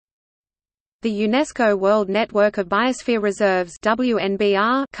The UNESCO World Network of Biosphere Reserves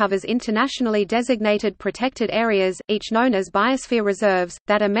 (WNBR) covers internationally designated protected areas, each known as biosphere reserves,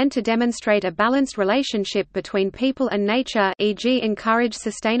 that are meant to demonstrate a balanced relationship between people and nature, e.g., encourage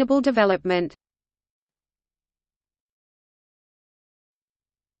sustainable development.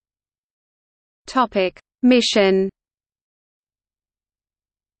 Topic: Mission.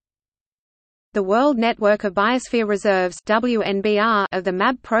 The World Network of Biosphere Reserves (WNBR) of the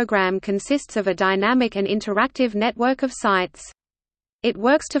MAB program consists of a dynamic and interactive network of sites. It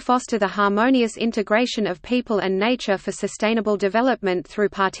works to foster the harmonious integration of people and nature for sustainable development through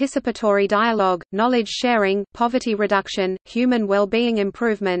participatory dialogue, knowledge sharing, poverty reduction, human well-being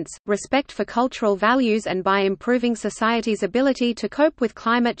improvements, respect for cultural values, and by improving society's ability to cope with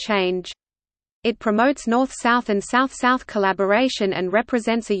climate change. It promotes North-South and South-South collaboration and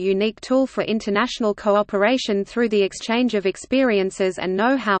represents a unique tool for international cooperation through the exchange of experiences and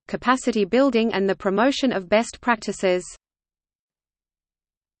know-how, capacity building and the promotion of best practices.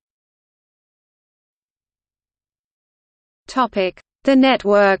 The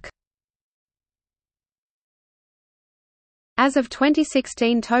network. As of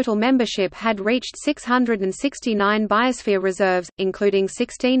 2016, total membership had reached 669 biosphere reserves, including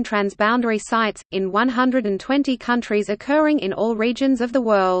 16 transboundary sites, in 120 countries occurring in all regions of the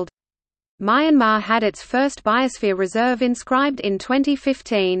world. Myanmar had its first biosphere reserve inscribed in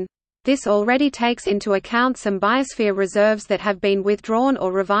 2015. This already takes into account some biosphere reserves that have been withdrawn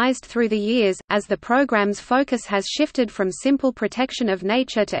or revised through the years, as the program's focus has shifted from simple protection of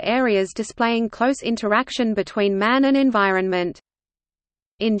nature to areas displaying close interaction between man and environment.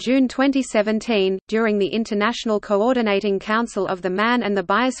 In June 2017, during the International Coordinating Council of the Man and the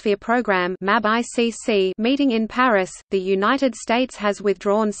Biosphere Programme meeting in Paris, the United States has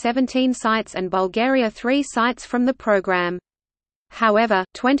withdrawn 17 sites and Bulgaria 3 sites from the programme. However,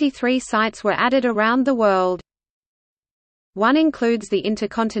 23 sites were added around the world. One includes the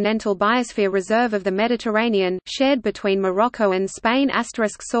Intercontinental Biosphere Reserve of the Mediterranean, shared between Morocco and Spain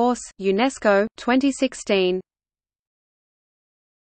 *source, UNESCO, 2016.